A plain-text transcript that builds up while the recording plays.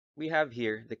We have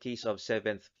here the case of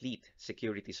 7th Fleet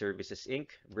Security Services Inc.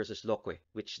 versus Loque,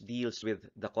 which deals with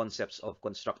the concepts of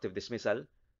constructive dismissal,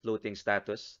 floating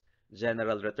status,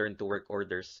 general return to work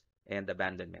orders, and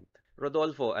abandonment.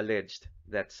 Rodolfo alleged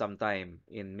that sometime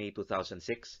in May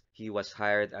 2006, he was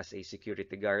hired as a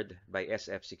security guard by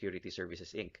SF Security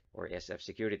Services Inc. or SF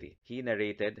Security. He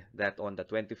narrated that on the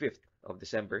 25th of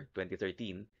December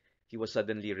 2013, he was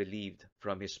suddenly relieved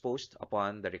from his post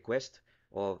upon the request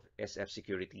of SF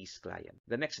Security's client.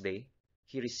 The next day,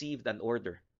 he received an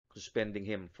order suspending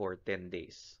him for 10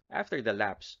 days. After the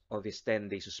lapse of his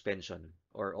 10-day suspension,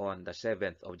 or on the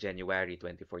 7th of January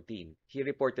 2014, he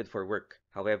reported for work.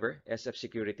 However, SF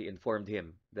Security informed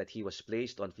him that he was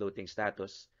placed on floating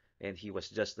status and he was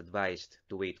just advised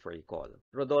to wait for a call.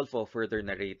 Rodolfo further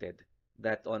narrated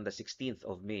that on the 16th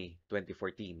of May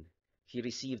 2014, he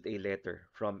received a letter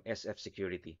from SF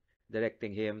Security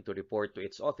directing him to report to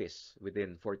its office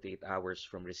within 48 hours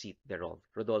from receipt thereof.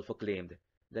 Rodolfo claimed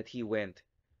that he went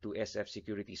to SF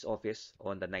Security's office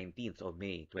on the 19th of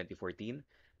May 2014,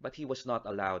 but he was not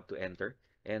allowed to enter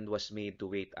and was made to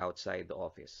wait outside the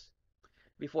office.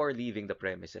 Before leaving the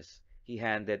premises, he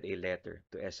handed a letter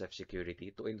to SF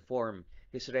Security to inform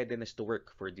his readiness to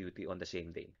work for duty on the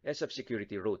same day. SF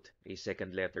Security wrote a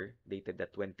second letter dated the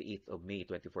 28th of May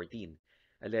 2014,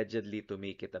 allegedly to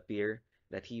make it appear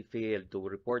that he failed to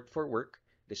report for work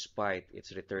despite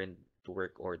its return to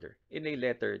work order. In a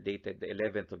letter dated the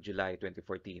 11th of July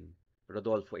 2014,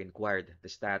 Rodolfo inquired the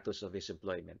status of his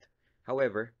employment.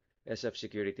 However, SF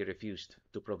Security refused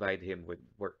to provide him with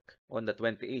work. On the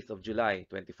 28th of July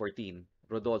 2014,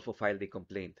 Rodolfo filed a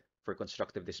complaint for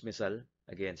constructive dismissal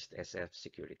against SF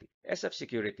Security. SF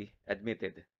Security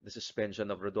admitted the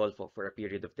suspension of Rodolfo for a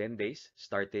period of 10 days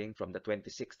starting from the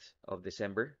 26th of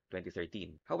December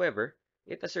 2013. However,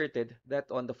 it asserted that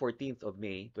on the 14th of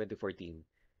May 2014,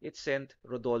 it sent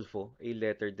Rodolfo a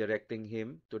letter directing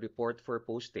him to report for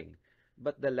posting,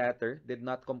 but the latter did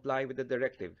not comply with the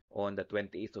directive. On the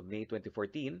 28th of May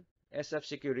 2014, SF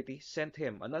Security sent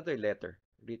him another letter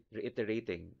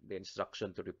reiterating the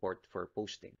instruction to report for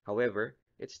posting. However,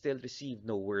 it still received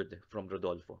no word from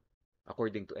Rodolfo.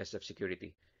 According to SF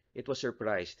Security, it was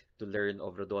surprised to learn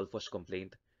of Rodolfo's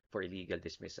complaint for illegal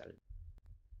dismissal.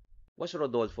 Was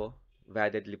Rodolfo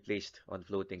validly placed on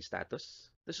floating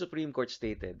status? The Supreme Court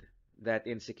stated that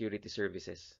in security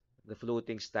services, the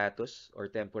floating status or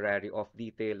temporary off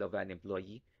detail of an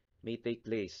employee may take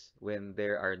place when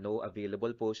there are no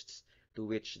available posts to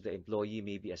which the employee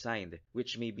may be assigned,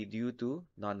 which may be due to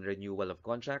non-renewal of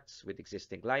contracts with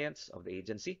existing clients of the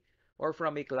agency or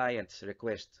from a client's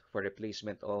request for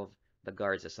replacement of the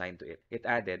guards assigned to it. It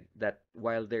added that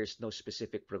while there is no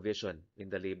specific provision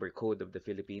in the Labor Code of the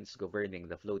Philippines governing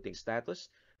the floating status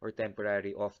or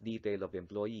temporary off detail of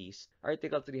employees,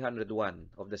 Article 301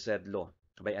 of the said law,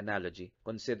 by analogy,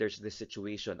 considers this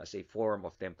situation as a form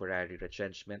of temporary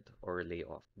retrenchment or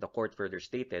layoff. The court further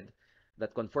stated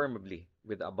that conformably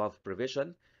with the above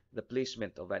provision, the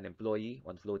placement of an employee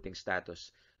on floating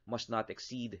status must not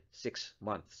exceed 6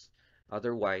 months.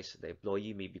 Otherwise, the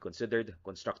employee may be considered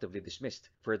constructively dismissed.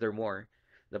 Furthermore,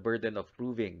 the burden of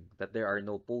proving that there are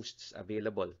no posts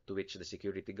available to which the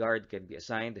security guard can be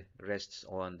assigned rests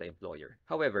on the employer.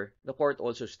 However, the court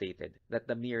also stated that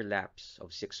the mere lapse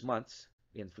of 6 months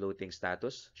in floating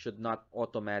status should not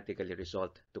automatically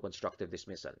result to constructive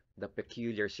dismissal. The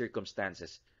peculiar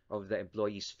circumstances of the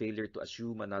employee's failure to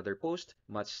assume another post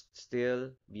must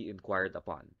still be inquired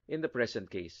upon. In the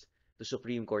present case, the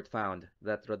Supreme Court found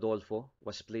that Rodolfo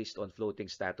was placed on floating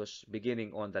status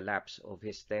beginning on the lapse of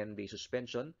his 10-day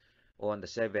suspension on the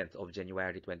 7th of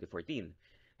January 2014,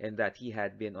 and that he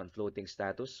had been on floating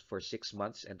status for 6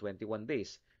 months and 21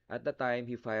 days at the time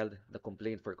he filed the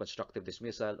complaint for constructive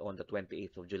dismissal on the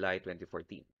 28th of July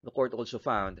 2014. The court also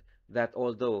found that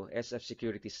although SF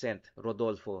Security sent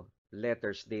Rodolfo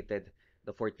letters dated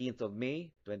the 14th of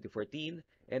May 2014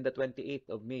 and the 28th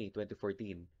of May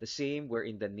 2014, the same were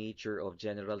in the nature of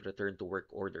general return to work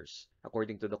orders.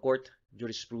 According to the court,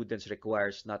 jurisprudence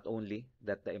requires not only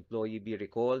that the employee be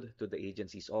recalled to the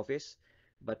agency's office,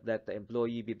 but that the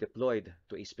employee be deployed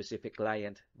to a specific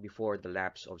client before the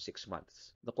lapse of 6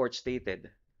 months. The court stated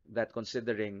that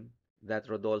considering that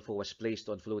Rodolfo was placed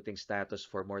on floating status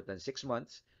for more than 6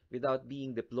 months without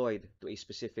being deployed to a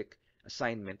specific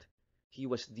assignment, he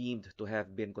was deemed to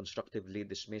have been constructively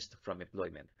dismissed from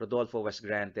employment. Rodolfo was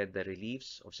granted the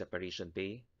reliefs of separation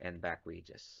pay and back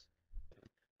wages.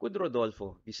 Could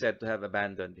Rodolfo be said to have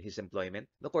abandoned his employment?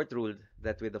 The court ruled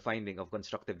that with the finding of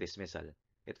constructive dismissal,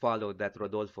 it followed that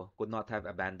Rodolfo could not have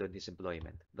abandoned his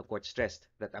employment. The court stressed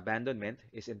that abandonment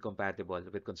is incompatible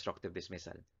with constructive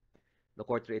dismissal. The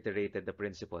court reiterated the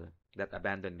principle that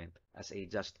abandonment as a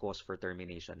just cause for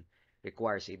termination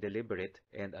requires a deliberate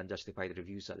and unjustified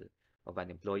refusal of an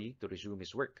employee to resume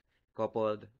his work,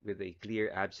 coupled with a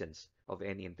clear absence of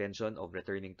any intention of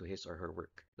returning to his or her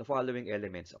work. The following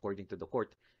elements, according to the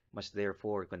court, must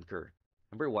therefore concur.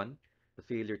 Number one, the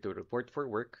failure to report for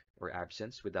work or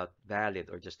absence without valid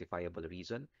or justifiable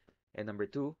reason. And number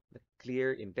two, the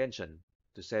clear intention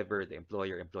to sever the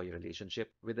employer-employee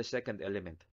relationship, with the second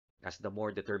element as the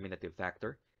more determinative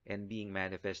factor and being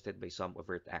manifested by some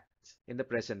overt acts. In the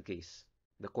present case,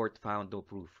 the court found no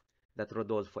proof that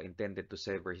Rodolfo intended to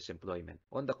sever his employment.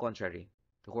 On the contrary,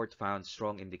 the court found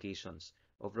strong indications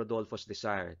of Rodolfo's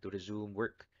desire to resume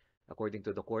work. According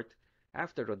to the court,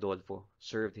 after Rodolfo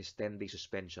served his 10-day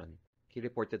suspension, he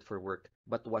reported for work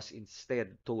but was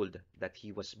instead told that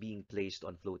he was being placed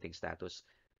on floating status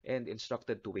and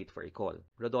instructed to wait for a call.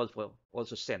 Rodolfo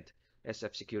also sent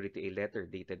SF Security a letter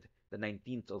dated the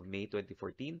 19th of May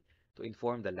 2014 to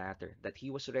inform the latter that he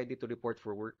was ready to report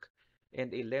for work,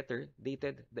 and a letter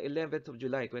dated the 11th of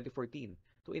July 2014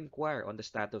 to inquire on the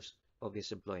status of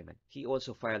his employment. He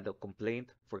also filed a complaint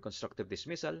for constructive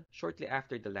dismissal shortly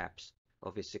after the lapse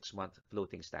of his 6-month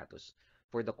floating status.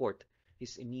 For the court,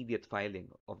 his immediate filing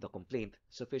of the complaint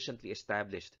sufficiently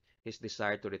established his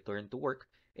desire to return to work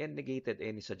and negated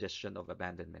any suggestion of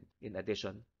abandonment. In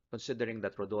addition, considering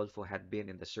that Rodolfo had been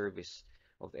in the service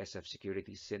of SF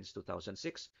Security since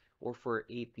 2006, or for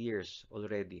 8 years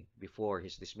already before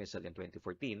his dismissal in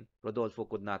 2014, Rodolfo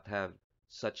could not have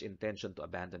such intention to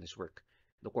abandon his work.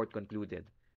 The court concluded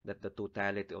that the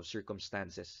totality of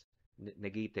circumstances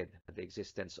negated the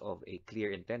existence of a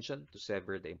clear intention to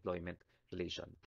sever the employment relation.